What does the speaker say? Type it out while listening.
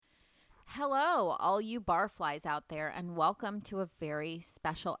Hello, all you barflies out there, and welcome to a very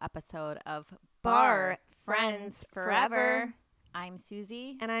special episode of Bar Friends Forever. I'm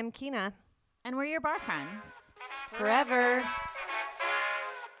Susie, And I'm Kina. and we're your bar friends. Forever.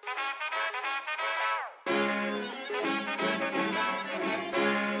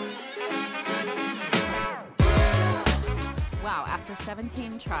 Wow, after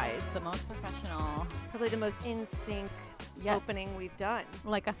 17 tries, the most professional, Probably the most in sync opening we've done.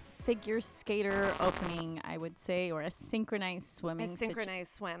 like a figure skater opening, I would say, or a synchronized swimming. A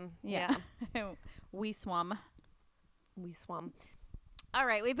synchronized swim. Yeah. We swum. We swum. All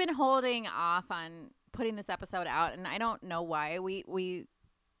right, we've been holding off on putting this episode out, and I don't know why. We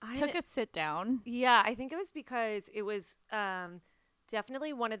took a sit down. Yeah, I think it was because it was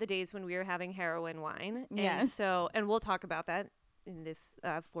definitely one of the days when we were having heroin wine. Yes. And we'll talk about that in this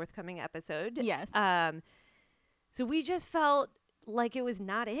forthcoming episode. Yes. So we just felt like it was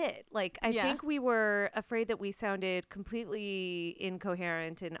not it. Like, I think we were afraid that we sounded completely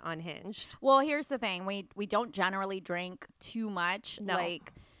incoherent and unhinged. Well, here's the thing. We don't generally drink too much. No.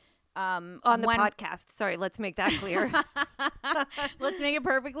 Like On the podcast. Sorry, let's make that clear. Let's make it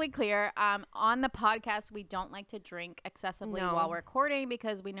perfectly clear. On the podcast, we don't like to drink excessively No. while recording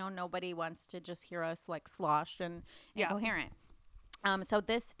because we know nobody wants to just hear us like sloshed and incoherent. So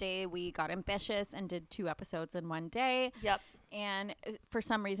this day we got ambitious and did 2 episodes in one day. Yep. And for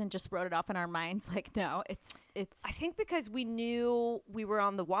some reason just wrote it off in our minds like, no, it's I think because we knew we were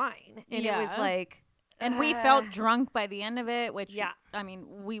on the wine and it was like, and we felt drunk by the end of it, which I mean,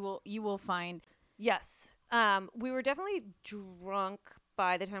 you will find. Yes. We were definitely drunk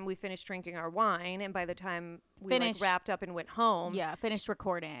by the time we finished drinking our wine and by the time we wrapped up and went home. Yeah, finished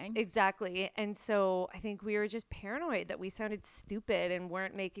recording. Exactly. And so I think we were just paranoid that we sounded stupid and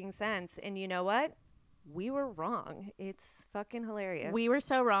weren't making sense. And you know what? We were wrong. It's fucking hilarious. We were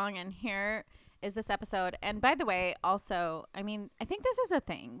so wrong, and here is this episode. And by the way, also, I mean, I think this is a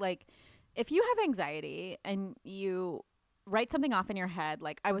thing. Like, if you have anxiety and you write something off in your head,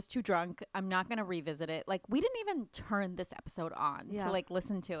 like, I was too drunk, I'm not going to revisit it. Like, we didn't even turn this episode on to, like,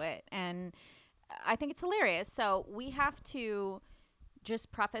 listen to it. And I think it's hilarious. So we have to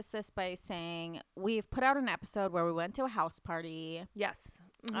just preface this by saying we've put out an episode where we went to a house party. Yes.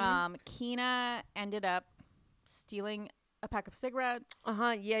 Mm-hmm. Kina ended up stealing a pack of cigarettes.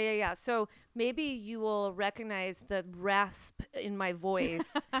 Yeah. So maybe you will recognize the rasp in my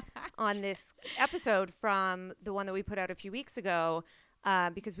voice on this episode from the one that we put out a few weeks ago,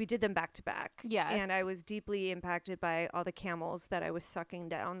 because we did them back to back. Yes. And I was deeply impacted by all the Camels that I was sucking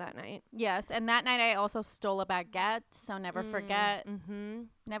down that night. Yes. And that night I also stole a baguette. So never forget. Mm-hmm.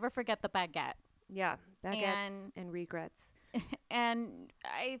 Never forget the baguette. Yeah. Baguettes and Regrets. And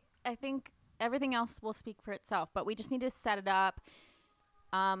I think everything else will speak for itself, but we just need to set it up.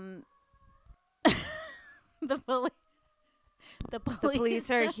 The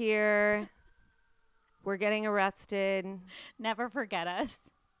police are here. We're getting arrested. Never forget us.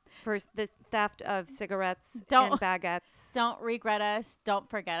 For the theft of cigarettes and baguettes. Don't regret us. Don't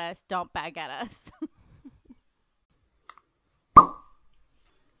forget us. Don't baguette us.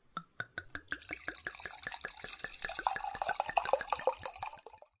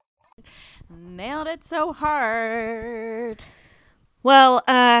 Nailed it so hard. Well,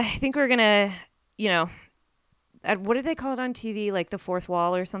 I think we're going to, what do they call it on TV? Like the fourth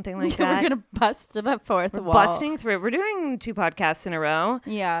wall or something like that? We're going to bust the fourth wall. Busting through. We're doing 2 podcasts in a row.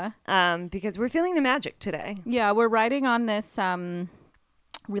 Yeah. Because we're feeling the magic today. Yeah, we're riding on this,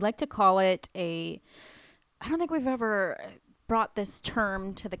 we like to call it I don't think we've ever brought this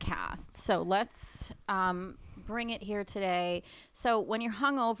term to the cast. So let's bring it here today. So when you're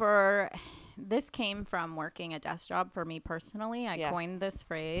hungover, this came from working a desk job for me personally. I coined this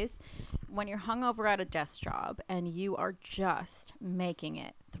phrase. When you're hungover at a desk job and you are just making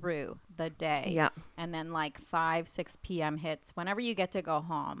it through the day, and then like 5-6 p.m. hits, whenever you get to go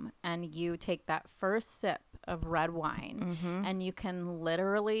home and you take that first sip of red wine, and you can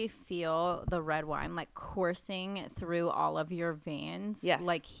literally feel the red wine like coursing through all of your veins,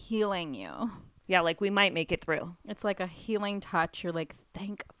 like healing you. Yeah, like we might make it through. It's like a healing touch. You're like,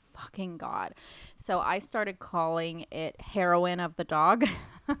 thank fucking God. So I started calling it heroin of the dog.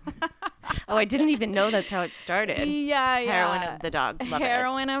 Oh, I didn't even know that's how it started. Yeah. Heroin of the dog. Love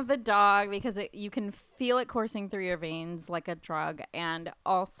heroin of the dog, because you can feel it coursing through your veins like a drug. And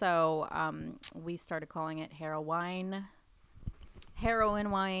also, we started calling it heroin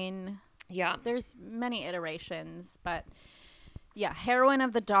wine. Yeah. There's many iterations, but yeah, heroin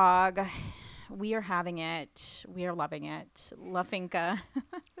of the dog. We are having it. We are loving it. La Finca.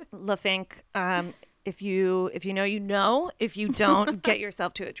 La Finca. If you know, you know. If you don't, get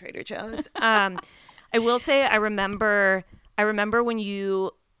yourself to a Trader Joe's. I will say I remember when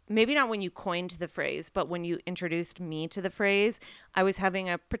you, maybe not when you coined the phrase, but when you introduced me to the phrase, I was having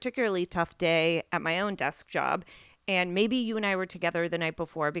a particularly tough day at my own desk job. And maybe you and I were together the night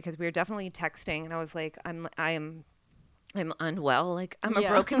before because we were definitely texting, and I was like, I'm unwell, like I'm a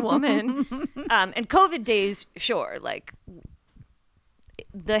broken woman. And COVID days, sure, like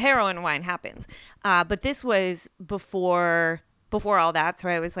the heroin wine happens. But this was before all that. So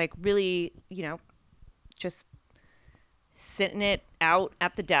I was like really, just sitting it out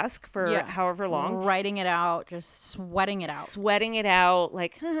at the desk for however long. Writing it out, just sweating it out.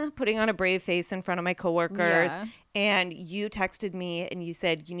 Like putting on a brave face in front of my coworkers. Yeah. And you texted me and you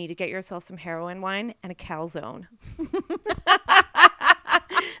said, you need to get yourself some heroin wine and a calzone.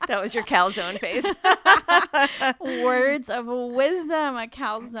 That was your calzone face. Words of wisdom, a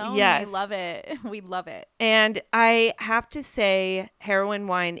calzone. Yes. We love it. And I have to say, heroin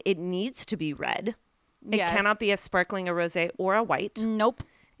wine, it needs to be red. It cannot be a sparkling, a rosé, or a white. Nope.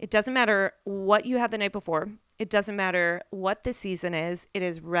 It doesn't matter what you had the night before. It doesn't matter what the season is. It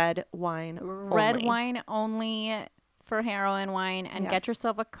is red wine Red wine only for heroin wine. And get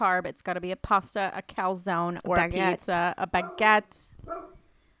yourself a carb. It's got to be a pasta, a calzone, or a pizza, a baguette.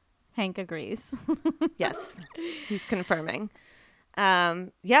 Hank agrees. Yes, he's confirming. So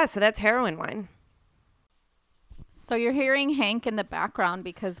that's heroin wine. So you're hearing Hank in the background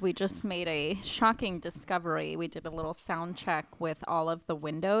because we just made a shocking discovery. We did a little sound check with all of the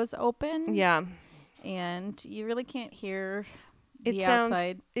windows open. Yeah. And you really can't hear the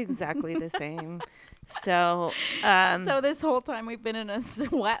outside. Sounds exactly the same. So this whole time we've been in a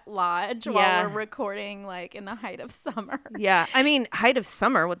sweat lodge while we're recording, like in the height of summer. Yeah. I mean, height of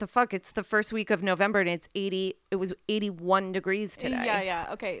summer. What the fuck? It's the first week of November and it was 81 degrees today. Yeah.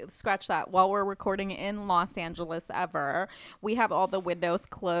 Okay. Scratch that. While we're recording in Los Angeles ever, we have all the windows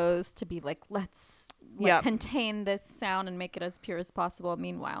closed to be like, let's contain this sound and make it as pure as possible.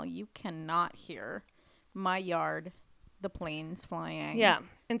 Meanwhile, you cannot hear my yard, the planes flying. Yeah.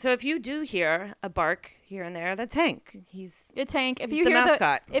 And so if you do hear a bark here and there, that's Hank. It's Hank. If he's you the hear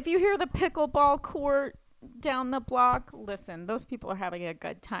mascot. If you hear the pickleball court down the block, listen, those people are having a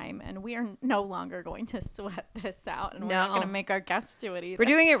good time, and we are no longer going to sweat this out, and we're not going to make our guests do it either. We're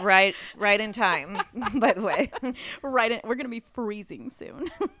doing it right in time, by the way. We're going to be freezing soon.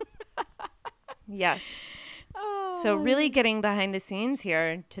 Yes. So really getting behind the scenes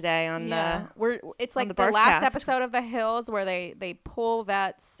here today on it's like the last episode of The Hills where they pull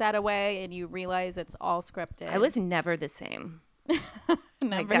that set away and you realize it's all scripted. I was never the same.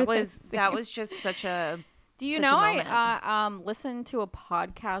 That was just such a. Do you know I listened to a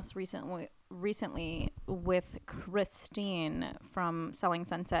podcast recently with Christine from Selling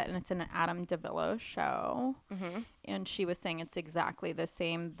Sunset, and it's an Adam DeVillo show. Mm-hmm. And she was saying it's exactly the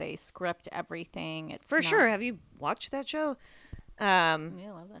same. They script everything. It's for sure. Have you watched that show? Yeah,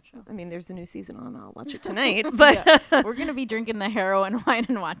 I love that show. I mean, there's a new season on. I'll watch it tonight. But we're gonna be drinking the heroin wine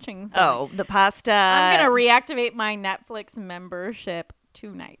and watching. The pasta. I'm gonna reactivate my Netflix membership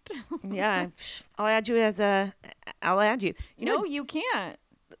tonight. Yeah, I'll add you. No, you can't.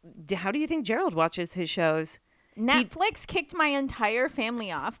 How do you think Gerald watches his shows? Netflix kicked my entire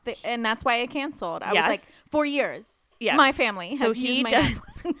family off, and that's why I canceled. I was like, 4 years. Yes. My family has used my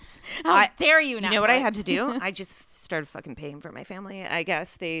Netflix. How dare you, Netflix? You know what I had to do? I just started fucking paying for my family. I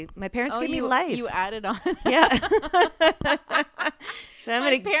guess my parents gave me life. You added on. Yeah. So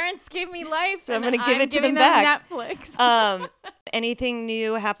my parents gave me life. So I'm going to give it to them back. Netflix. Anything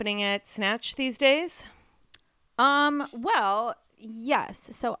new happening at Snatch these days? Well, yes.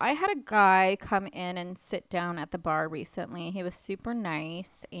 So I had a guy come in and sit down at the bar recently. He was super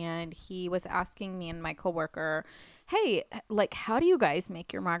nice, and he was asking me and my coworker, hey, like, how do you guys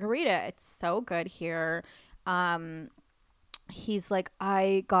make your margarita? It's so good here. He's like,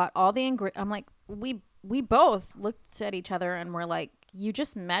 I got all the ingredients. I'm like, we both looked at each other and we're like, you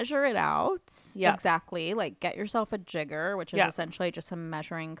just measure it out. Yeah. Exactly. Like, get yourself a jigger, which is essentially just a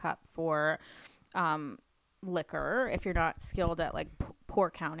measuring cup for liquor if you're not skilled at like pour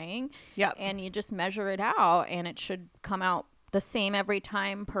counting. Yeah. And you just measure it out and it should come out the same every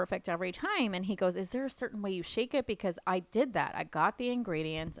time, perfect every time. And he goes, is there a certain way you shake it? Because I did that. I got the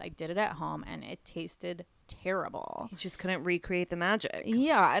ingredients. I did it at home and it tasted terrible. You just couldn't recreate the magic.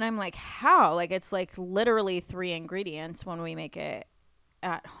 Yeah. And I'm like, how? Like, it's like literally 3 ingredients when we make it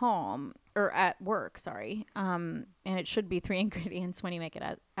at home. or at work, sorry. And it should be 3 ingredients when you make it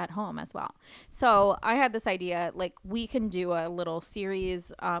at home as well. So I had this idea, like we can do a little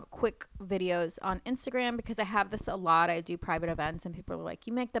series, quick videos on Instagram, because I have this a lot. I do private events and people are like,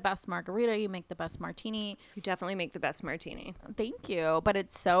 you make the best margarita, you make the best martini. You definitely make the best martini. Thank you. But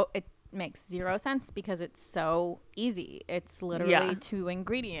it makes zero sense because it's so easy. It's literally Yeah. 2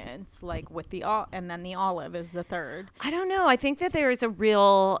 ingredients, like with and then the olive is the third. I don't know. I think that there is a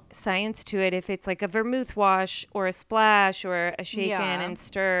real science to it. If it's like a vermouth wash or a splash or a shaken Yeah. and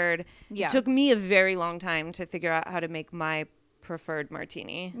stirred. Yeah. It took me a very long time to figure out how to make my preferred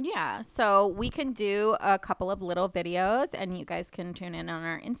martini. Yeah, so we can do a couple of little videos and you guys can tune in on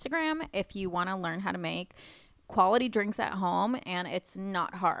our Instagram if you want to learn how to make quality drinks at home, and it's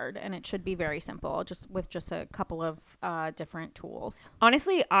not hard and it should be very simple, just with a couple of different tools.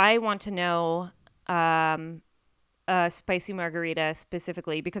 Honestly, I want to know a spicy margarita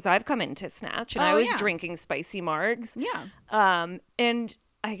specifically because I've come into Snatch and I was drinking spicy margs. Yeah. And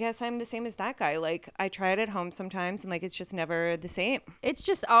I guess I'm the same as that guy. Like I try it at home sometimes and like it's just never the same. It's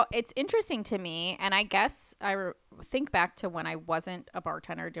just it's interesting to me, and I guess think back to when I wasn't a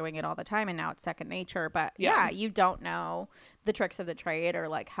bartender doing it all the time, and now it's second nature. But yeah, you don't know the tricks of the trade or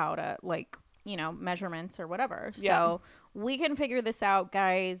like how to measurements or whatever. So we can figure this out,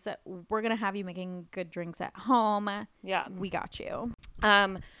 guys. We're gonna have you making good drinks at home. Yeah, we got you.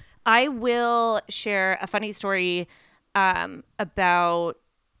 I will share a funny story about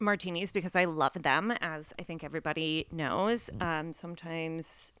martinis because I love them, as I think everybody knows.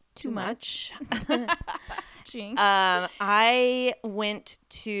 Sometimes too much. I went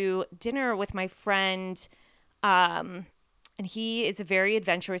to dinner with my friend, and he is a very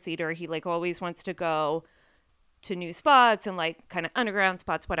adventurous eater. He like always wants to go to new spots and like kind of underground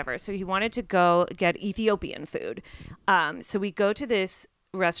spots, whatever. So he wanted to go get Ethiopian food. So we go to this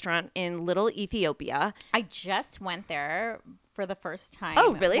restaurant in Little Ethiopia. I just went there for the first time.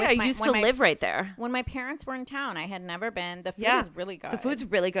 Oh, really? I used to live right there. When my parents were in town, I had never been. The food is really good. The food's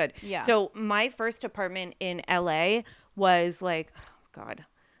really good. Yeah. So my first apartment in LA was like, oh God,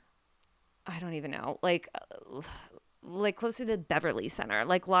 I don't even know. Like close to the Beverly Center,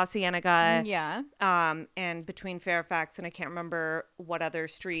 like La Cienega. Yeah. And between Fairfax and I can't remember what other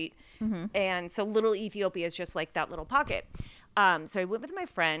street. Mm-hmm. And so Little Ethiopia is just like that little pocket. So I went with my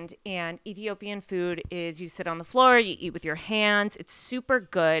friend, and Ethiopian food is you sit on the floor, you eat with your hands. It's super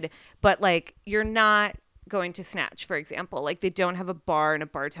good, but like you're not going to Snatch, for example. Like they don't have a bar and a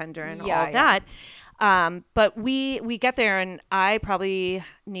bartender and all that. But we get there, and I probably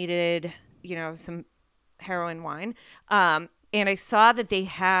needed, some heroin wine. And I saw that they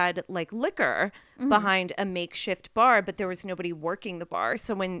had like liquor behind a makeshift bar, but there was nobody working the bar.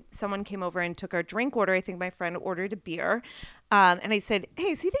 So when someone came over and took our drink order, I think my friend ordered a beer. And I said,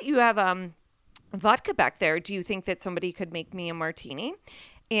 hey, I see that you have vodka back there. Do you think that somebody could make me a martini?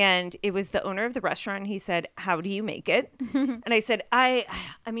 And it was the owner of the restaurant. And he said, how do you make it? And I said, I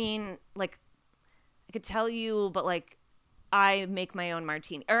mean, like, I could tell you, but like, I make my own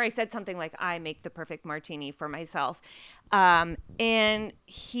martini. Or I said something like, I make the perfect martini for myself. And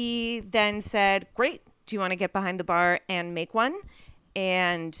he then said, great. Do you want to get behind the bar and make one?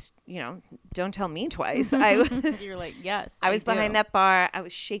 And, don't tell me twice. You're like, yes, I was behind that bar. I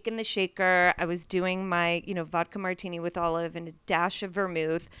was shaking the shaker. I was doing my, vodka martini with olive and a dash of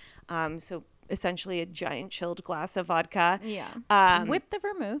vermouth. So essentially a giant chilled glass of vodka. Yeah. With the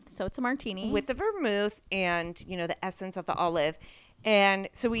vermouth. So it's a martini. With the vermouth and, the essence of the olive. And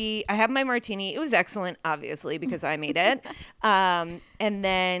so I have my martini. It was excellent, obviously, because I made it. And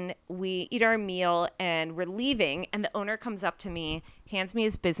then we eat our meal and we're leaving. And the owner comes up to me, hands me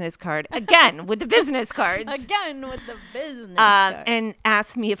his business card, again, with the business cards. Again, with the business cards. And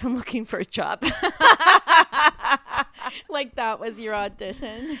asks me if I'm looking for a job. Like that was your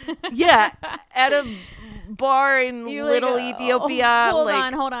audition? Yeah, at a bar in Little Ethiopia. Hold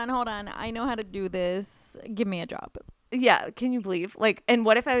on. I know how to do this. Give me a job. Yeah, can you believe? Like, and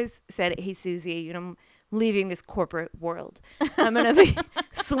what if I said, hey, Susie, I'm leaving this corporate world. I'm going to be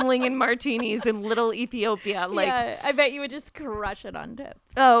slinging martinis in Little Ethiopia. Like, yeah, I bet you would just crush it on tips.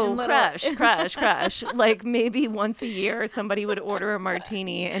 Oh, crush. Like maybe once a year somebody would order a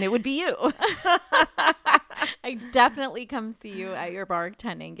martini and it would be you. I definitely come see you at your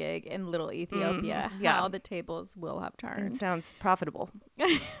bartending gig in Little Ethiopia. How the tables will have turned. It sounds profitable.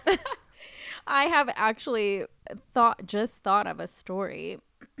 I have actually thought of a story.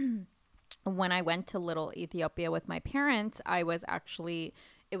 When I went to Little Ethiopia with my parents, it was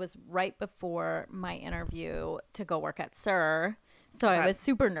right before my interview to go work at Sir, So I was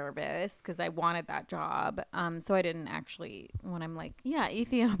super nervous because I wanted that job. So I didn't actually, when I'm like, yeah,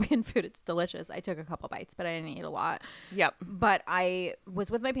 Ethiopian food, it's delicious. I took a couple bites, but I didn't eat a lot. Yep. But I was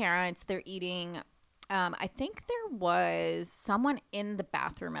with my parents. They're eating. I think there was someone in the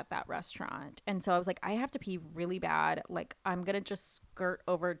bathroom at that restaurant. And so I was like, I have to pee really bad. Like, I'm going to just skirt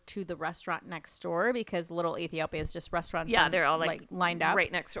over to the restaurant next door because Little Ethiopia is just restaurants. Yeah, they're all like lined up right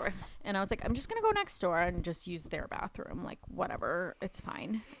next door. And I was like, I'm just going to go next door and just use their bathroom. Like, whatever. It's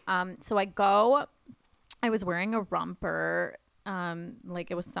fine. So I go. I was wearing a romper.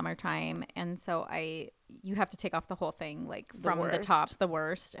 Like it was summertime. And so you have to take off the whole thing, like from the top, the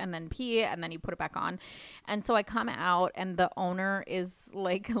worst, and then pee, and then you put it back on. And so I come out and the owner is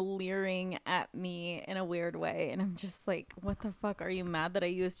like leering at me in a weird way. And I'm just like, what the fuck? Are you mad that I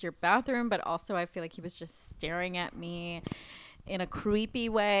used your bathroom? But also I feel like he was just staring at me in a creepy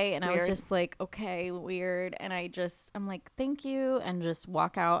way. And weird. I was just like, okay, weird. And I'm like, thank you. And just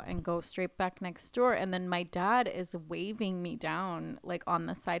walk out and go straight back next door. And then my dad is waving me down like on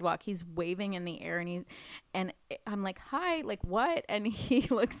the sidewalk. He's waving in the air and I'm like, hi, like what? And he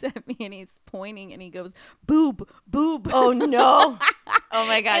looks at me and he's pointing and he goes, boob, boob. Oh no. Oh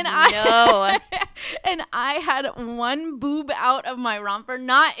my God. No. And I had one boob out of my romper.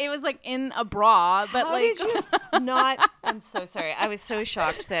 It was like in a bra, but How like did you not, I'm so sorry. I was so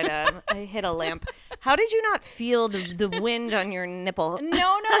shocked that I hit a lamp. How did you not feel the wind on your nipple?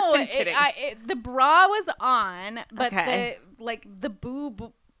 No. The bra was on, but Okay. the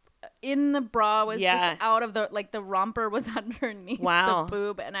boob in the bra was just out of the romper was underneath the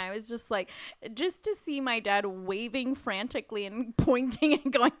boob. And I was just like, just to see my dad waving frantically and pointing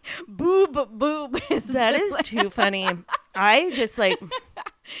and going, boob, boob. That is too funny. I just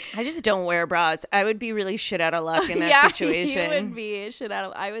don't wear bras. I would be really shit out of luck in that situation. You would be shit out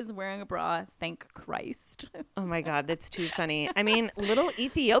of. I was wearing a bra, thank Christ. Oh my God, that's too funny. I mean, Little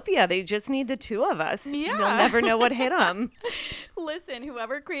Ethiopia, they just need the two of us. Yeah. You'll never know what hit them. Listen,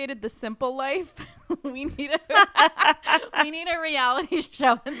 whoever created the simple life, we need a reality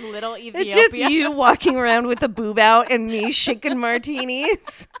show in Little Ethiopia. It's just you walking around with a boob out and me shaking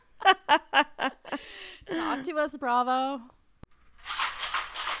martinis. Talk to us, Bravo.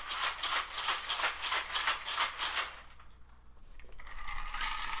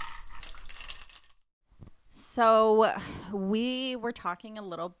 So we were talking a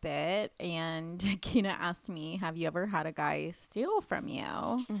little bit and Kina asked me, have you ever had a guy steal from you?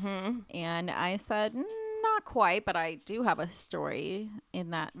 Mm-hmm. And I said, not quite, but I do have a story in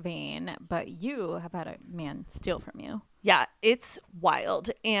that vein. But you have had a man steal from you. Yeah, it's wild.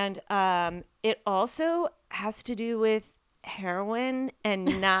 And it also has to do with heroin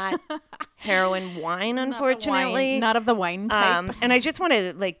and not heroin wine, unfortunately. Not of the wine type. And I just want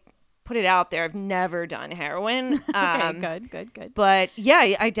to put it out there. I've never done heroin. Okay, good. But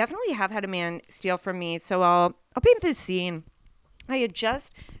yeah, I definitely have had a man steal from me. So I'll paint this scene. I had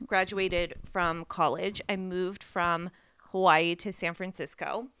just graduated from college. I moved from Hawaii to San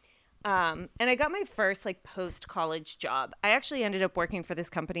Francisco. And I got my first post-college job. I actually ended up working for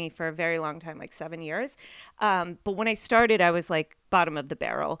this company for a very long time, 7 years. But when I started, I was bottom of the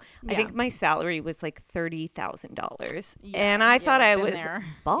barrel. Yeah. I think my salary was $30,000. Yeah, and I thought I was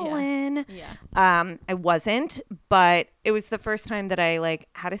ballin'. Yeah. I wasn't, but it was the first time that I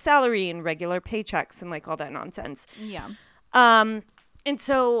had a salary and regular paychecks and all that nonsense. Yeah. And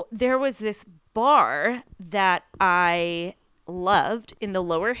so there was this bar that I loved in the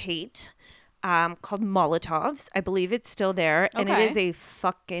Lower Haight called Molotov's. I believe it's still there. And it is a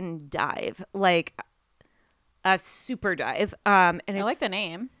fucking dive, a super dive. And I like the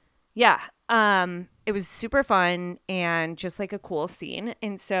name. Yeah. It was super fun and just a cool scene.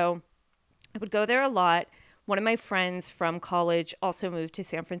 And so I would go there a lot. One of my friends from college also moved to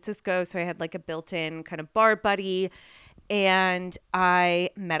San Francisco. So I had a built-in kind of bar buddy. And I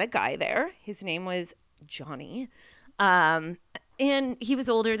met a guy there. His name was Johnny. And he was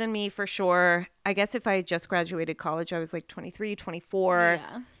older than me for sure. I guess if I had just graduated college, I was 23, 24.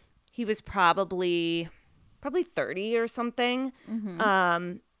 Yeah. He was probably 30 or something.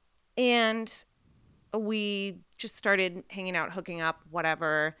 Mm-hmm. And we just started hanging out, hooking up,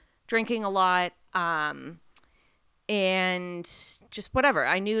 whatever, drinking a lot. And just whatever.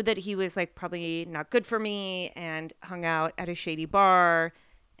 I knew that he was probably not good for me and hung out at a shady bar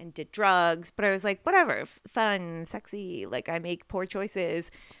and did drugs, but I was whatever, fun, sexy, I make poor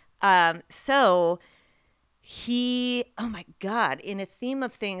choices. So he, oh my God, in a theme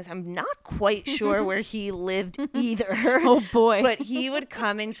of things, I'm not quite sure where he lived either. Oh boy. But he would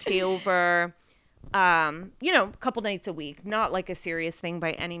come and stay over, a couple nights a week, not a serious thing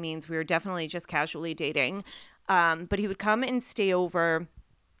by any means. We were definitely just casually dating. But he would come and stay over.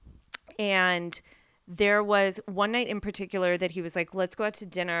 And there was one night in particular that he was like, let's go out to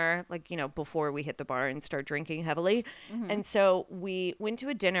dinner, like, you know, before we hit the bar and start drinking heavily. And so we went to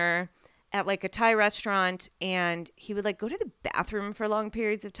a dinner at like a Thai restaurant, and he would like go to the bathroom for long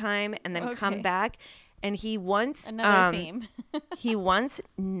periods of time and then come back. And he once Another theme. he once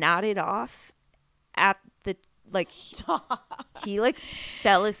nodded off at the like Stop. he like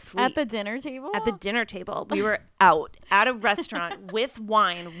fell asleep At the dinner table? at the dinner table. We were out at a restaurant with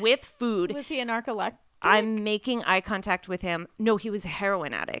wine, with food. Was he a narcoleptic? I'm making eye contact with him. No, he was a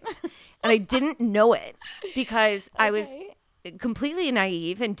heroin addict. And I didn't know it because I was completely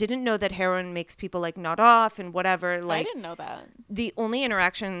naive and didn't know that heroin makes people like nod off and whatever. Like, I didn't know that. The only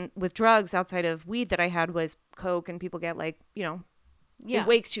interaction with drugs outside of weed that I had was Coke, and people get like, you know, it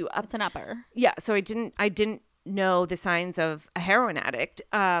wakes you up. It's an upper. Yeah. So I didn't know the signs of a heroin addict.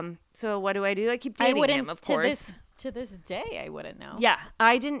 So what do? I keep dating him, of course. To this day, I wouldn't know. Yeah.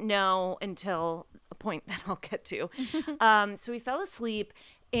 I didn't know until a point that I'll get to. So we fell asleep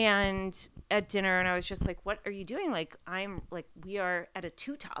and at dinner, and I was just like, what are you doing? Like, I'm like, we are at a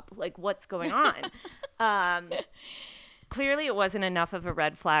two-top. Like, what's going on? Clearly it wasn't enough of a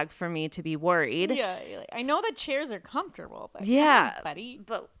red flag for me to be worried. Yeah. Like, I know the chairs are comfortable, but yeah, come on, buddy.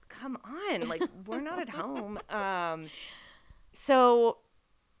 But come on, like, we're not at home. So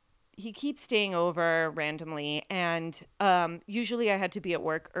he keeps staying over randomly, and usually I had to be at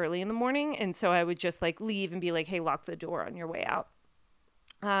work early in the morning, and so I would just like leave and be like, hey, lock the door on your way out.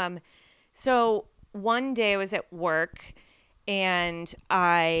 So one day I was at work and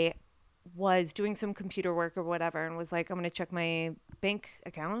I was doing some computer work or whatever and was like, I'm going to check my bank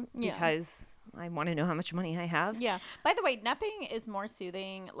account because I want to know how much money I have. Yeah. By the way, nothing is more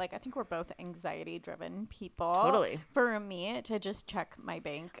soothing. Like, I think we're both anxiety-driven people. Totally. For me to just check my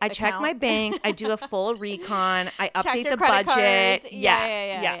bank I account. check my bank. I do a full recon. I Check update your the credit budget. cards.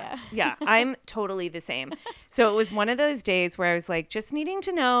 Yeah. I'm totally the same. So it was one of those days where I was like, just needing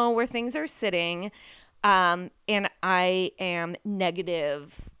to know where things are sitting. And I am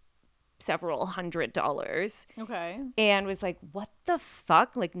negative several $100s. Okay. And was like, what the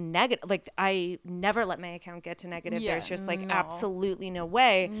fuck? Like, negative. Like, I never let my account get to negative. Yeah, There's just like no. absolutely no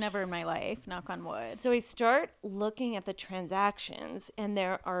way. Never in my life, knock on wood. So I start looking at the transactions, and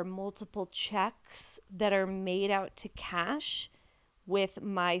there are multiple checks that are made out to cash with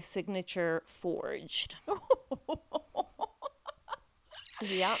my signature forged.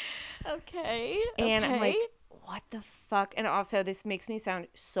 Yep. Okay. And I'm like, what the fuck? And also, this makes me sound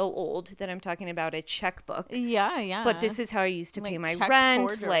so old that I'm talking about a checkbook. Yeah. But this is how I used to pay my check rent.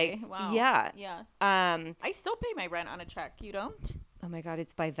 forgery. Like, wow. yeah. I still pay my rent on a check. You don't? Oh my God,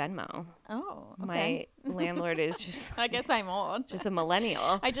 it's by Venmo. Oh, okay. My landlord is just I guess I'm old. just a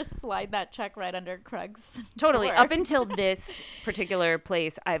millennial. I just slide that check right under Craig's Totally. door. Up until this particular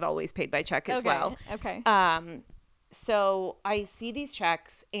place, I've always paid by check as well. Okay. So I see these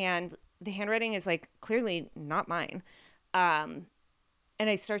checks, and the handwriting is like clearly not mine. And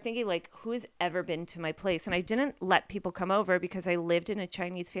I start thinking, like, who has ever been to my place? And I didn't let people come over because I lived in a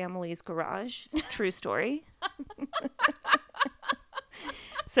Chinese family's garage. True story.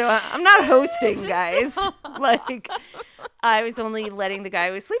 So I'm not hosting, guys. Like, I was only letting the guy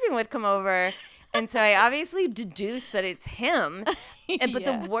I was sleeping with come over. And so I obviously deduced that it's him. But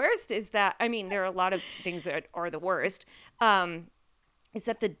the worst is that, I mean, there are a lot of things that are the worst. Is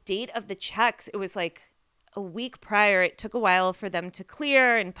that the date of the checks, it was like a week prior. It took a while for them to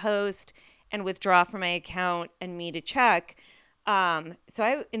clear and post and withdraw from my account and me to check.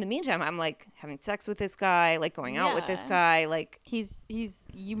 So in the meantime, I'm like having sex with this guy, like going out with this guy. Like he's,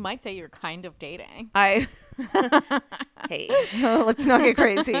 you might say you're kind of dating. Hey, let's not get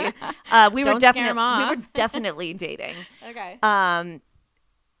crazy. We were definitely dating. Okay.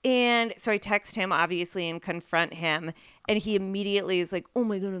 And so I text him, obviously, and confront him. And he immediately is like, oh,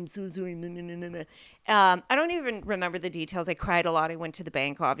 my God, I'm so sorry. I don't even remember the details. I cried a lot. I went to the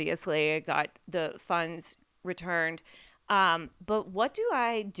bank, obviously. I got the funds returned. But what do?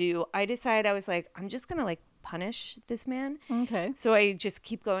 I decided, I was like, I'm just going to, like, punish this man. Okay. So I just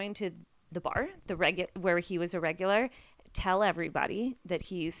keep going to the bar, where he was a regular, tell everybody that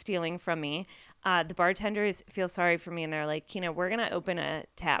he's stealing from me. The bartenders feel sorry for me, and they're like, we're going to open a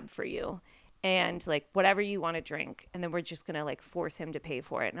tab for you and like whatever you want to drink. And then we're just going to like force him to pay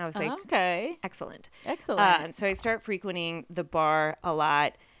for it. And I was like, okay, excellent. Excellent. So I start frequenting the bar a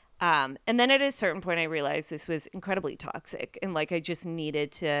lot. And then at a certain point, I realized this was incredibly toxic, and like I just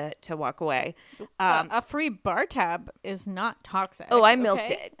needed to walk away. A free bar tab is not toxic. Oh, I milked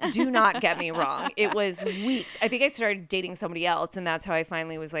okay? it. Do not get me wrong. It was weeks. I think I started dating somebody else, and that's how I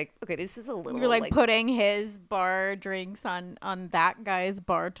finally was like, okay, this is a little You're like putting his bar drinks on that guy's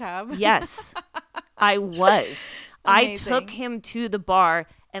bar tab. Yes, I was. I Amazing. took him to the bar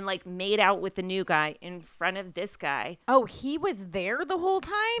and like made out with the new guy in front of this guy. Oh, he was there the whole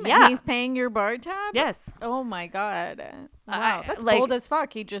time? Yeah. And he's paying your bar tab? Yes. Oh my God. Wow. That's like- bold as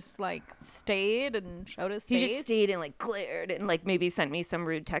fuck. He just like stayed and showed his He face. just stayed and like glared and like maybe sent me some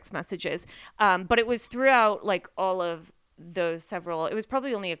rude text messages. But it was throughout like all of those several, it was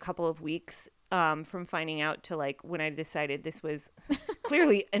probably only a couple of weeks from finding out to like when I decided this was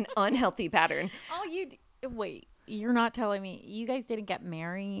clearly an unhealthy pattern. Oh, wait. You're not telling me you guys didn't get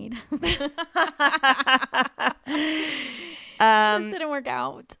married? This didn't work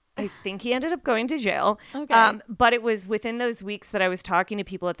out. I think he ended up going to jail. Okay. But it was within those weeks that I was talking to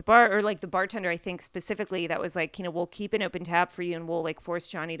people at the bar, or like the bartender, I think specifically, that was like, we'll keep an open tab for you and we'll like force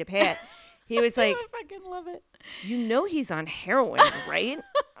Johnny to pay it. He was like, I fucking love it. he's on heroin, right?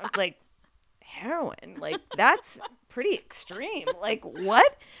 I was like, heroin? Like, that's pretty extreme. Like,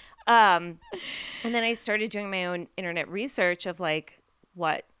 what? And then I started doing my own internet research of like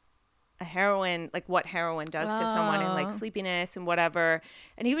what heroin does to someone and like sleepiness and whatever.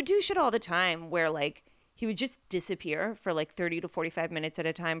 And he would do shit all the time where like he would just disappear for like 30 to 45 minutes at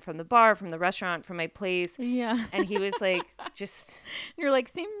a time from the bar, from the restaurant, from my place. Yeah. And he was like, just You're like,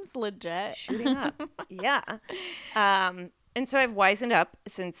 seems legit. shooting up. Yeah. And so I've wisened up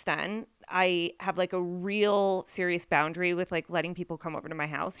since then. I have like a real serious boundary with like letting people come over to my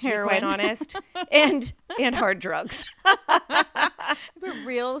house, to Heroin. be quite honest, and hard drugs. A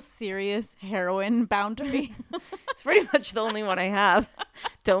real serious heroin boundary. It's pretty much the only one I have.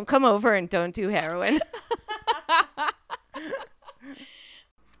 Don't come over and don't do heroin.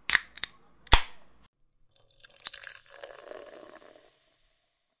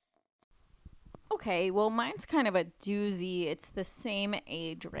 Okay, well, mine's kind of a doozy. It's the same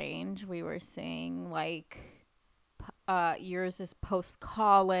age range we were saying. Like, yours is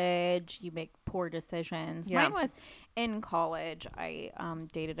post-college. You make poor decisions. Yeah. Mine was in college. I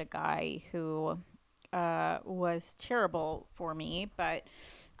dated a guy who was terrible for me, but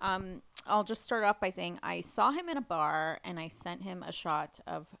I'll just start off by saying I saw him in a bar and I sent him a shot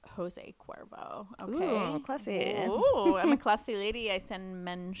of Jose Cuervo. Okay. Ooh, classy. Ooh, I'm a classy lady. I send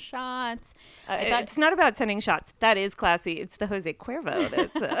men shots. It's not about sending shots. That is classy. It's the Jose Cuervo.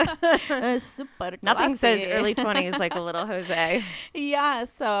 That's Super nothing says classy. early 20s like a little Jose. Yeah,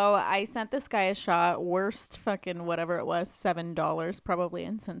 so I sent this guy a shot, worst fucking whatever it was, $7 probably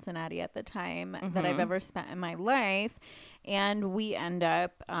in Cincinnati at the time that I've ever spent in my life. And we end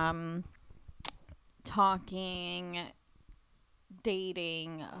up talking,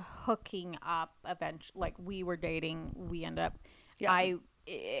 dating, hooking up eventually. Like we were dating, we end up, Yeah.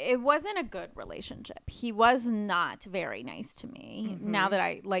 it wasn't a good relationship. He was not very nice to me now that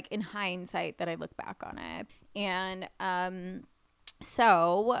I, like in hindsight that I look back on it. And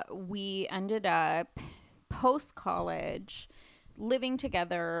so we ended up post-college living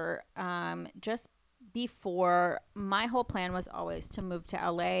together just before. My whole plan was always to move to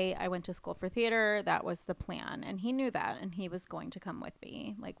LA. I went to school for theater. That was the plan. And he knew that. And he was going to come with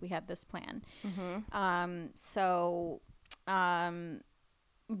me. Like we had this plan. So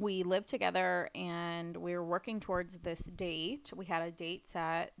we lived together and we were working towards this date. We had a date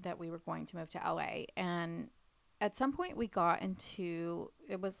set that we were going to move to LA. And at some point we got into,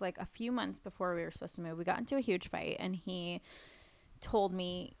 it was like a few months before we were supposed to move, we got into a huge fight and he told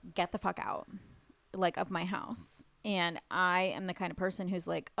me, get the fuck out, like, of my house. And I am the kind of person who's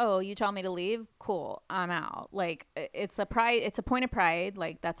like, oh, you tell me to leave? Cool, I'm out. Like, it's a point of pride.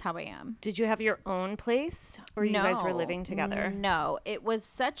 Like, that's how I am. Did you have your own place or you guys were living together? No, it was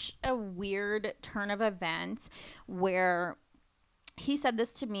such a weird turn of events where he said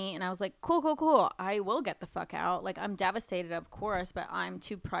this to me and I was like, cool. I will get the fuck out. Like, I'm devastated, of course, but I'm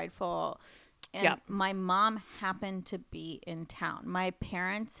too prideful. And my mom happened to be in town. My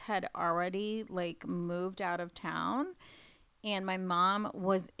parents had already like moved out of town and my mom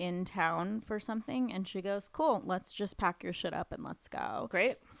was in town for something and she goes, cool, let's just pack your shit up and let's go.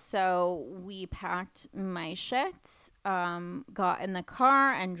 Great. So we packed my shit, got in the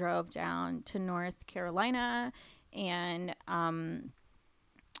car and drove down to North Carolina. And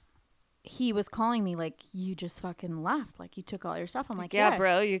he was calling me like, you just fucking left. Like, you took all your stuff. I'm like, yeah,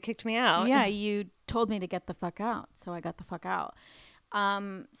 bro, you kicked me out. Yeah, you told me to get the fuck out. So I got the fuck out.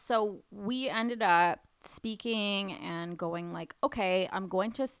 So we ended up speaking and going like, okay, I'm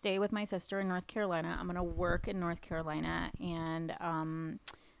going to stay with my sister in North Carolina. I'm going to work in North Carolina. And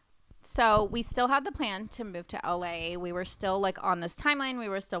so we still had the plan to move to LA. We were still like on this timeline. We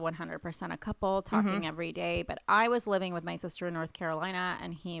were still 100% a couple, talking every day. But I was living with my sister in North Carolina,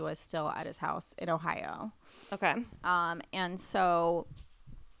 and he was still at his house in Ohio. Okay. And so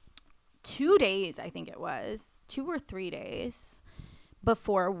 2 days, I think it was 2 or 3 days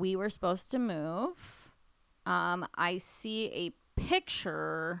before we were supposed to move, I see a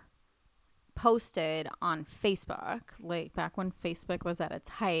picture posted on Facebook, like back when Facebook was at its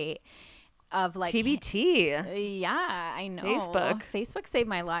height, of like TBT. Yeah, I know. Facebook saved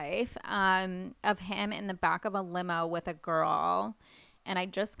my life. Of him in the back of a limo with a girl. And I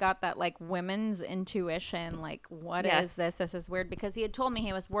just got that like women's intuition, like, what is this? This is weird, because he had told me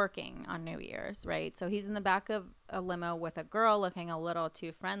he was working on New Year's, right? So he's in the back of a limo with a girl looking a little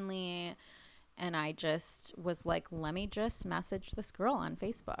too friendly. And I just was like, let me just message this girl on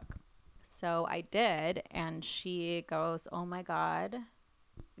Facebook. So I did. And she goes, oh my God.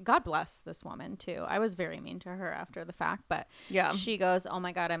 God bless this woman too. I was very mean to her after the fact, but yeah, she goes, oh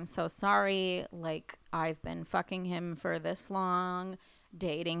my God, I'm so sorry. Like, I've been fucking him for this long,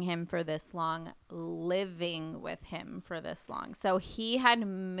 dating him for this long, living with him for this long. So he had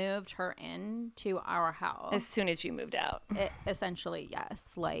moved her into our house. As soon as you moved out. Essentially,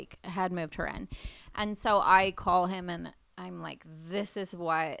 yes. Like, had moved her in. And so I call him and I'm like, this is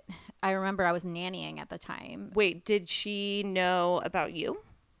what I remember. I was nannying at the time. Wait, did she know about you?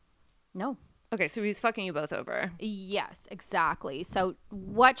 No. Okay, so he was fucking you both over. Yes, exactly. So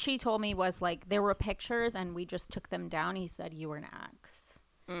what she told me was like, there were pictures and we just took them down. He said you were an ex.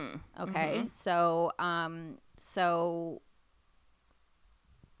 Okay. So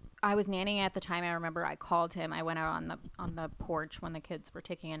I was nannying at the time. I remember I called him. I went out on the porch when the kids were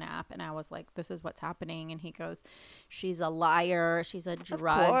taking a nap, and I was like, this is what's happening. And he goes, she's a liar. She's a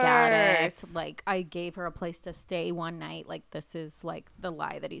drug addict. Like, I gave her a place to stay one night. Like, this is like the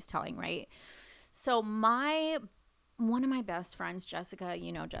lie that he's telling, right? So one of my best friends, Jessica,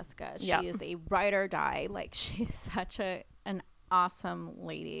 you know Jessica, she is a ride or die. Like, she's such an awesome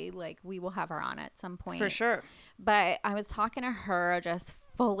lady. Like, we will have her on at some point. For sure. But I was talking to her just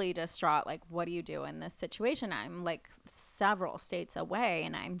fully distraught. Like, what do you do in this situation? I'm like several states away,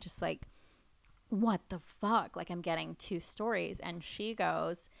 and I'm just like, what the fuck? Like, I'm getting 2 stories. And she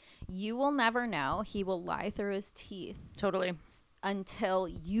goes, you will never know. He will lie through his teeth. Totally. Until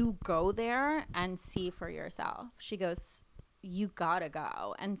you go there and see for yourself. She goes, you gotta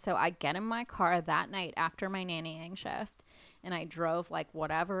go. And so I get in my car that night after my nannying shift, and I drove like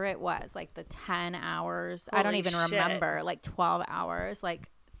whatever it was, like the 10 hours. Holy I don't even shit. remember, like 12 hours, like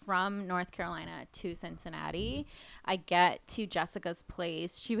from North Carolina to Cincinnati. I get to Jessica's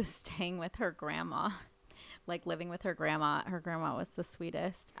place. She was staying with her grandma, like living with her grandma. Her grandma was the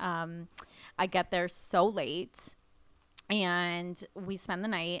sweetest. I get there so late. And we spend the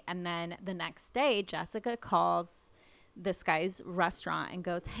night, and then the next day, Jessica calls this guy's restaurant and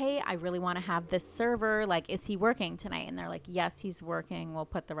goes, hey, I really want to have this server. Like, is he working tonight? And they're like, yes, he's working. We'll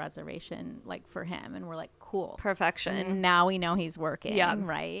put the reservation like for him. And we're like, cool. Perfection. Now we know he's working, yeah.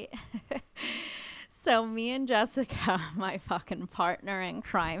 right? So me and Jessica, my fucking partner in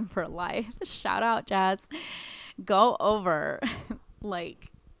crime for life, shout out Jess, go over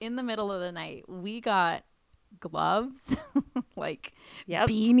like in the middle of the night. We got gloves, like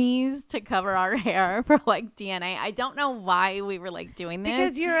beanies to cover our hair for like DNA. I don't know why we were like doing this.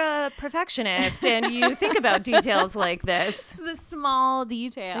 Because you're a perfectionist and you think about details like this. The small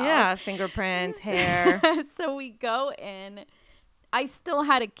details. Yeah, fingerprints, hair. So we go in. I still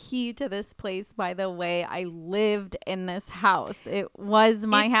had a key to this place, by the way. I lived in this house. It was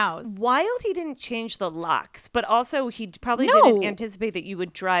my house. Wild he didn't change the locks, but also he probably didn't anticipate that you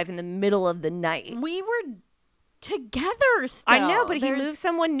would drive in the middle of the night. We were together still. I know, but he moved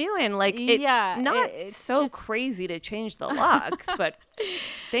someone new in. Like, it's it's so just crazy to change the locks, but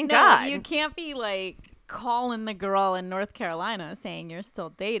thank God. You can't be like calling the girl in North Carolina saying you're still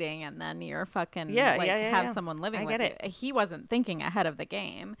dating and then you're fucking have someone living with you. He wasn't thinking ahead of the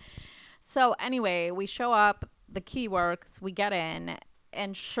game. So anyway, we show up, the key works, we get in,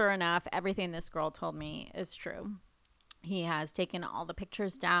 and sure enough, everything this girl told me is true. He has taken all the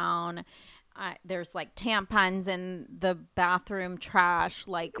pictures down. There's like tampons in the bathroom trash.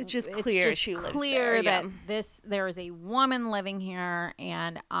 Like, it's just clear she lives there. That there is a woman living here,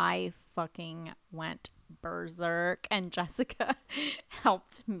 and I fucking went berserk, and Jessica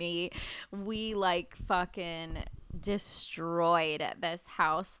helped me. We like fucking destroyed this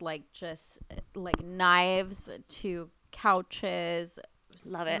house, like just like knives to couches,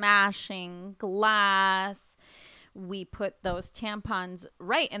 Love it. smashing glass. We put those tampons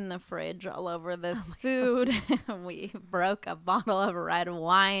right in the fridge all over the food. We broke a bottle of red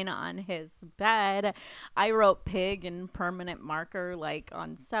wine on his bed. I wrote pig in permanent marker, like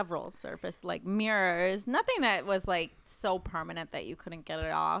on several surface, like mirrors. Nothing that was like so permanent that you couldn't get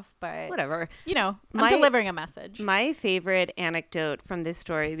it off. But Whatever. you know, I'm delivering a message. My favorite anecdote from this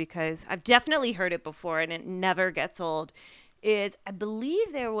story, because I've definitely heard it before and it never gets old, is I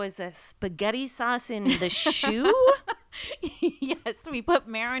believe there was a spaghetti sauce in the shoe. Yes, we put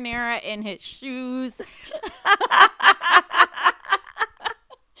marinara in his shoes.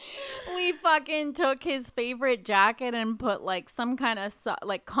 We fucking took his favorite jacket and put like some kind of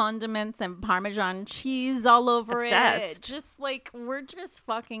like condiments and Parmesan cheese all over Obsessed. it. Just like we're just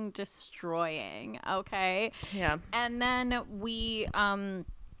fucking destroying, okay? Yeah. And then we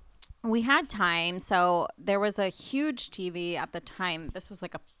had time, so there was a huge TV at the time. This was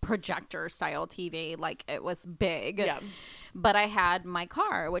like a projector style TV, like it was big. Yeah. But I had my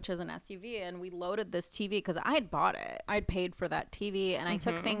car, which is an SUV, and we loaded this TV because I had bought it. I'd paid for that TV, and I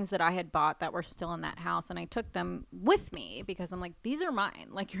took things that I had bought that were still in that house, and I took them with me because I'm like, these are mine.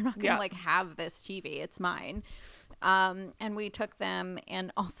 Like, you're not gonna like have this TV; it's mine. And we took them,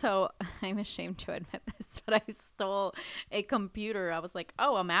 and also I'm ashamed to admit this, but I stole a computer. I was like,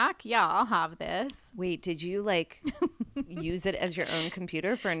 oh, a Mac? Yeah, I'll have this. Wait, did you like use it as your own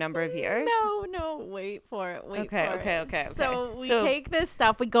computer for a number of years? No, wait for it. Okay. So we take this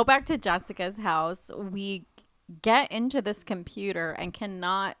stuff, we go back to Jessica's house, we get into this computer and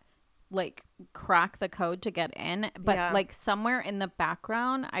cannot like crack the code to get in, but like somewhere in the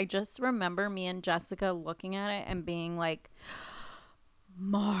background I just remember me and Jessica looking at it and being like,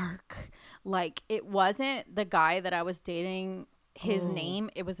 Mark, like it wasn't the guy that I was dating his name,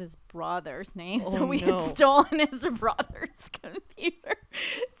 it was his brother's name. So we had stolen his brother's computer.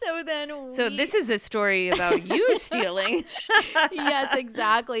 So this is a story about you stealing. Yes,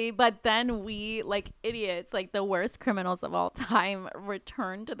 exactly. But then we, like idiots, like the worst criminals of all time,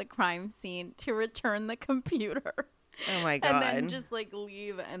 returned to the crime scene to return the computer. Oh my God. And then just like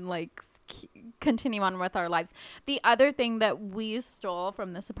leave and like continue on with our lives. The other thing that we stole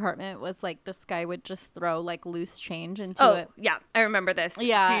from this apartment was like this guy would just throw like loose change into it. Yeah, I remember this.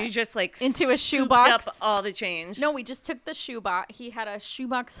 Yeah. So you just like into a scooped shoebox. up all the change. No, we just took the shoebox. He had a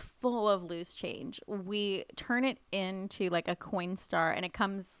shoebox full of loose change. We turn it into like a Coinstar and it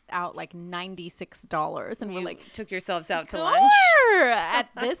comes out like $96. And we're like, took yourselves out to lunch? At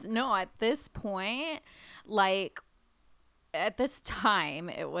this point, like at this time,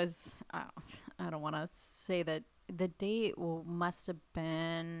 it was, I don't want to say that the date must have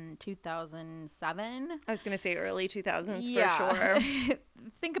been 2007. I was going to say early 2000s for sure.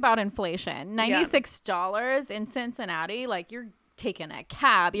 Think about inflation. $96 in Cincinnati, like you're taking a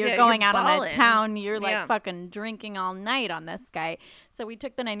cab, you're going out on the town, you're like fucking drinking all night on this guy. So we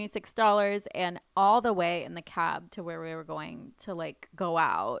took the $96 and all the way in the cab to where we were going to like go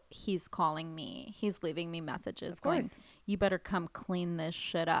out, he's calling me, he's leaving me messages going, you better come clean this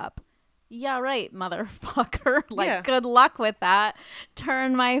shit up. Yeah, right, motherfucker. Like good luck with that.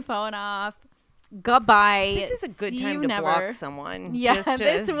 Turn my phone off. Goodbye. This is a good time to block someone. Yeah,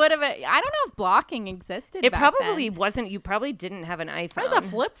 this would have been, I don't know if blocking existed. It probably wasn't. You probably didn't have an iPhone. It was a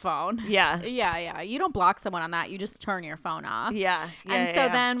flip phone. Yeah. Yeah. You don't block someone on that. You just turn your phone off. Yeah. And so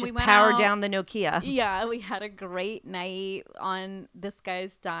then just we went power out. down the Nokia. Yeah, we had a great night on this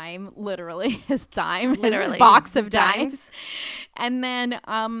guy's dime, literally his dime, his box of dimes. And then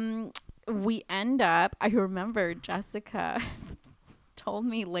we end up, I remember Jessica told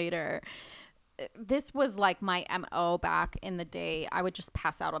me later, this was like my MO back in the day. I would just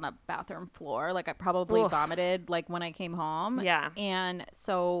pass out on the bathroom floor. Like I probably vomited like when I came home. Yeah. And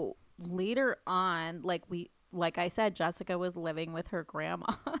so later on, like I said, Jessica was living with her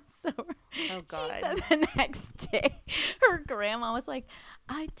grandma. So she said the next day, her grandma was like,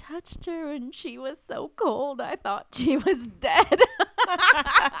 I touched her and she was so cold. I thought she was dead.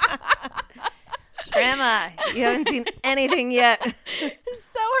 Grandma, you haven't seen anything yet. So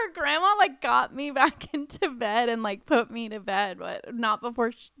her grandma like got me back into bed and like put me to bed, but not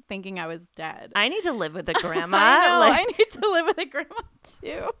before thinking I was dead. I need to live with a grandma. I know, I need to live with a grandma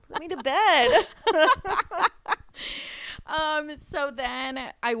too. Put me to bed. So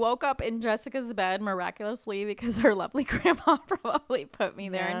then I woke up in Jessica's bed miraculously because her lovely grandma probably put me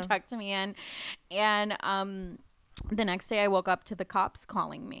there and tucked me in. And the next day I woke up to the cops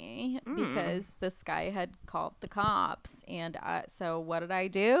calling me because this guy had called the cops. And so what did I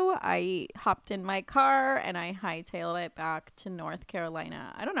do? I hopped in my car and I hightailed it back to North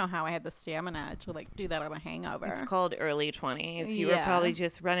Carolina. I don't know how I had the stamina to like do that on a hangover. It's called early 20s. You were probably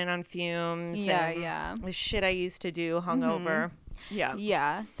just running on fumes. Yeah. The shit I used to do hungover.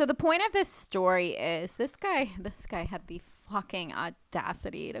 Yeah. So the point of this story is this guy had the fucking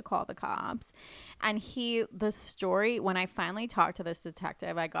audacity to call the cops. And the story, when I finally talked to this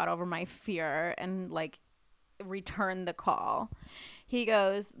detective, I got over my fear and like returned the call. He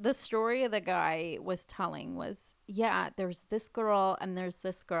goes, the story the guy was telling was, yeah, there's this girl and there's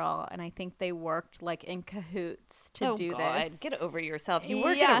this girl, and I think they worked like in cahoots to do this. Get over yourself. You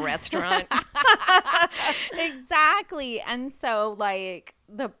work at a restaurant. Exactly. And so like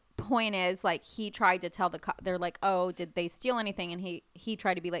the point is like he tried to tell they're like, oh, did they steal anything? And he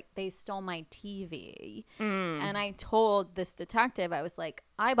tried to be like, they stole my TV. And I told this detective, I was like,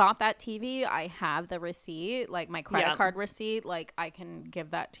 I bought that TV, I have the receipt, like my credit card receipt, like I can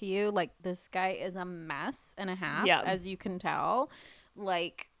give that to you. Like this guy is a mess and a half, as you can tell.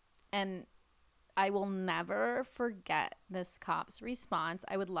 Like, and I will never forget this cop's response.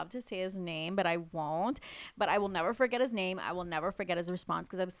 I would love to say his name, but I won't. But I will never forget his name. I will never forget his response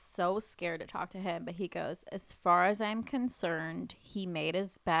because I was so scared to talk to him. But he goes, as far as I'm concerned, he made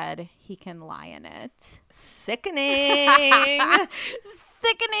his bed. He can lie in it. Sickening.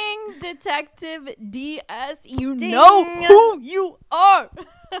 Sickening, Detective DS. You know who you are.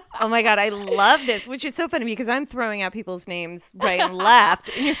 Oh my God, I love this, which is so funny because I'm throwing out people's names right and left,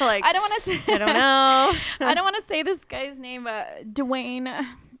 and you're like, I don't know. I don't want to say this guy's name, Dwayne.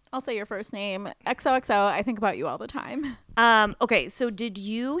 I'll say your first name. XOXO. I think about you all the time. Okay, so did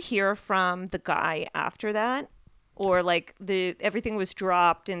you hear from the guy after that, or like everything was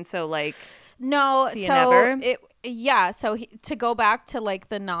dropped, and so like no, see you never? So to go back to like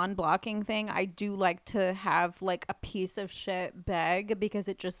the non-blocking thing, I do like to have like a piece of shit beg because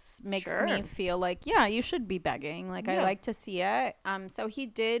it just makes me feel like, yeah, you should be begging. Like I like to see it. So he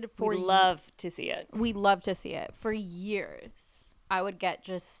did we love to see it. We love to see it for years. I would get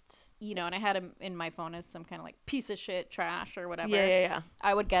just, and I had him in my phone as some kind of like piece of shit trash or whatever. Yeah.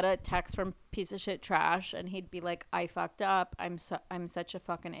 I would get a text from piece of shit trash and he'd be like, I fucked up. I'm such a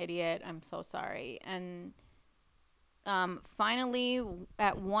fucking idiot. I'm so sorry. And finally,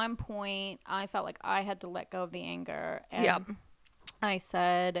 at one point, I felt like I had to let go of the anger. And I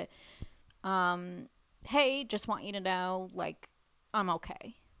said, hey, just want you to know, like, I'm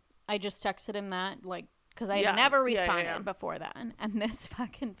okay. I just texted him that, like, because I had never responded before then. And this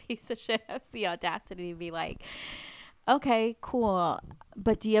fucking piece of shit has the audacity to be like, okay, cool.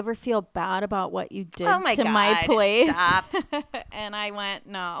 But do you ever feel bad about what you did to my place? Stop. And I went,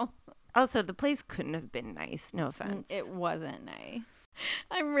 no. Also, the place couldn't have been nice. No offense. It wasn't nice.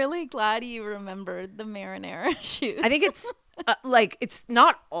 I'm really glad you remembered the marinara shoes. I think it's like, it's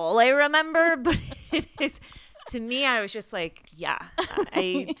not all I remember, but it is. To me, I was just like, yeah,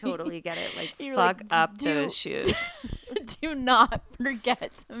 I totally get it. Like, You're fuck like, up those shoes. Do not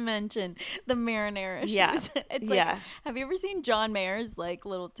forget to mention the marinara shoes. Yeah. It's like, have you ever seen John Mayer's like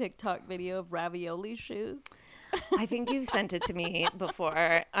little TikTok video of ravioli shoes? I think you've sent it to me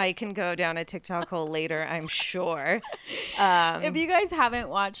before. I can go down a TikTok hole later, I'm sure. If you guys haven't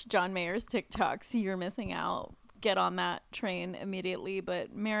watched John Mayer's TikToks, you're missing out. Get on that train immediately.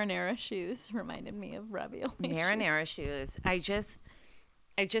 But marinara shoes reminded me of ravioli marinara shoes. I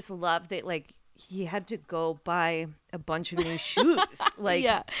just love that, like, he had to go buy a bunch of new shoes. Like,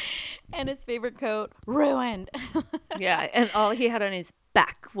 yeah. And his favorite coat, ruined. Yeah. And all he had on his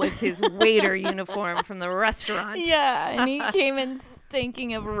back was his waiter uniform from the restaurant. Yeah. And he came in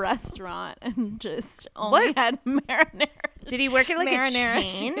stinking of restaurant and just only had marinara. Did he work at like marinara a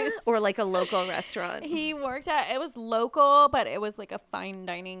chain shoes. Or like a local restaurant? He worked at, it was local, but it was like a fine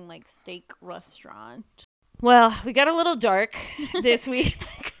dining, like steak restaurant. Well, we got a little dark this week.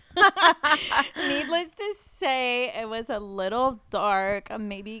 Needless to say, it was a little dark,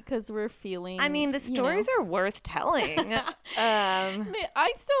 maybe because we're feeling, I mean, the stories are worth telling.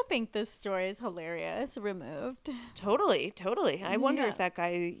 I still think this story is hilarious, removed. Totally. I wonder if that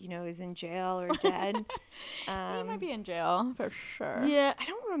guy, is in jail or dead. He might be in jail for sure. Yeah, I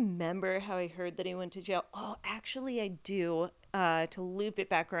don't remember how I heard that he went to jail. Oh, actually, I do. To loop it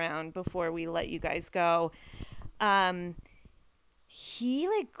back around before we let you guys go. He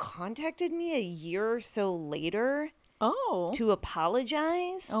like contacted me a year or so later to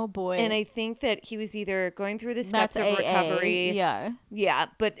apologize. Oh boy. And I think that he was either going through the steps of recovery. Yeah,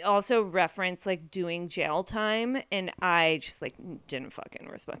 but also reference like doing jail time, and I just like didn't fucking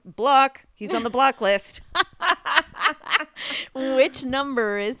respond. Block. He's on the block list. Which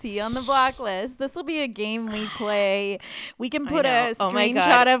number is he on the block list? This will be a game we play. We can put a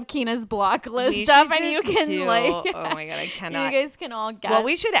screenshot of Keena's block list up, and you can oh my God, I cannot. You guys can all guess. What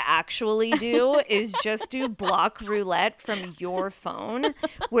we should actually do is just do block roulette from your phone,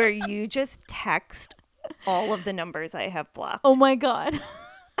 where you just text all of the numbers I have blocked. Oh my God.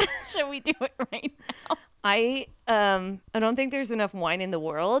 Should we do it right now? I don't think there's enough wine in the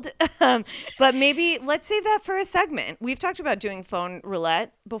world, but maybe let's save that for a segment. We've talked about doing phone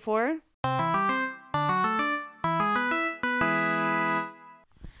roulette before.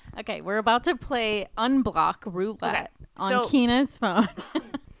 Okay, we're about to play unblock roulette on Keena's phone.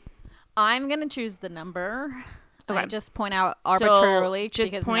 I'm going to choose the number. Okay. I just point out arbitrarily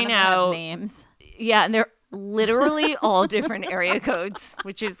because none of them have names. Yeah, and they're literally all different area codes,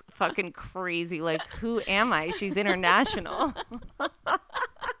 which is fucking crazy. Like, who am I? She's international.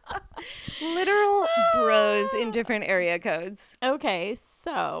 Literal bros in different area codes. Okay,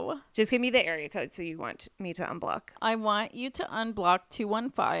 so just give me the area code. So you want me to unblock? I want you to unblock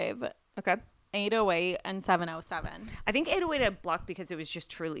 215. Okay. 808 and 707. I think 808 I blocked because it was just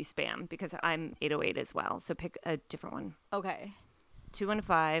truly spam, because I'm 808 as well. So pick a different one. Okay.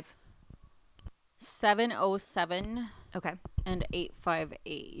 215. 707. Okay. And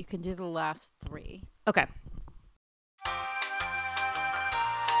 858. You can do the last three. Okay.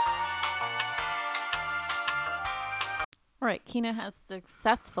 All right. Keena has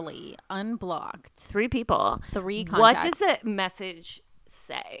successfully unblocked 3 people. 3 contacts. What does the message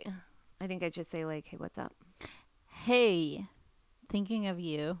say? I think I just say like, hey, what's up? Hey, thinking of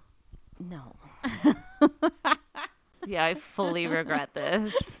you. No. Yeah, I fully regret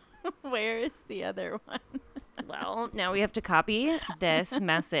this. Where is the other one? Well, now we have to copy this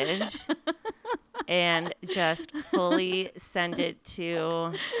message and just fully send it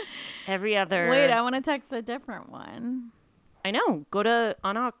to every other. Wait, I want to text a different one. I know. Go to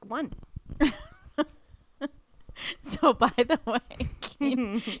Anak 1. So, by the way,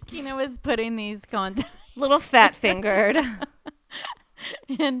 Keena was putting these contacts. Little fat fingered.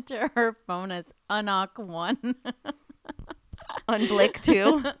 Into her phone as Anak 1. Unblick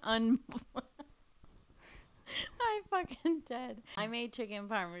 2. I'm fucking dead. I made chicken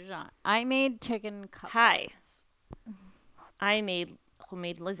parmesan. I made chicken cutlets. Hi. I made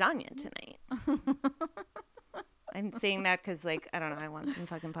homemade lasagna tonight. I'm saying that because, like, I don't know, I want some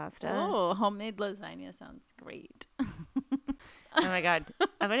fucking pasta. Oh, homemade lasagna sounds great. Oh my God.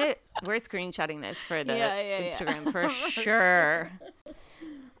 We're screenshotting this for the Instagram for sure.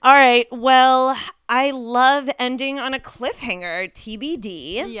 All right. Well, I love ending on a cliffhanger.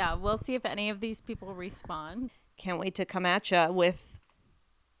 TBD. Yeah, we'll see if any of these people respond. Can't wait to come at you with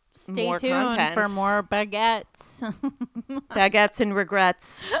more Stay tuned content. for more baguettes. Baguettes and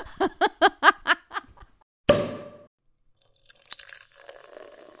Regrets.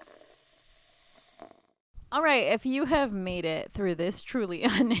 All right, if you have made it through this truly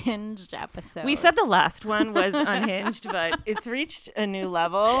unhinged episode. We said the last one was unhinged, but it's reached a new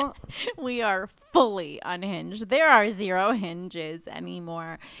level. We are fully unhinged. There are 0 hinges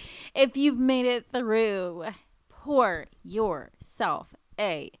anymore. If you've made it through, pour yourself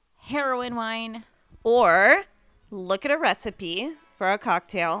a heroin wine. Or look at a recipe for a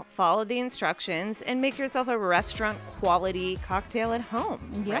cocktail, follow the instructions, and make yourself a restaurant quality cocktail at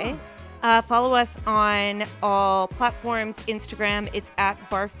home, right? Follow us on all platforms. Instagram, it's at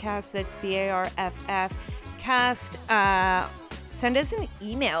BARFcast. That's BARFF cast. Send us an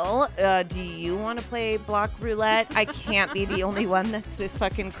email. Do you want to play block roulette? I can't be the only one that's this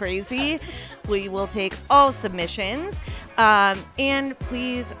fucking crazy. We will take all submissions. And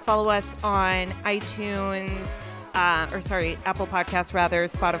please follow us on iTunes. Apple Podcasts,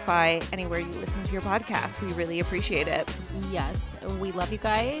 Spotify, anywhere you listen to your podcast. We really appreciate it. Yes, we love you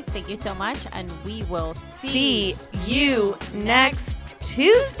guys. Thank you so much. And we will see you next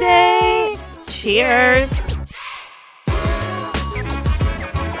Tuesday. Cheers.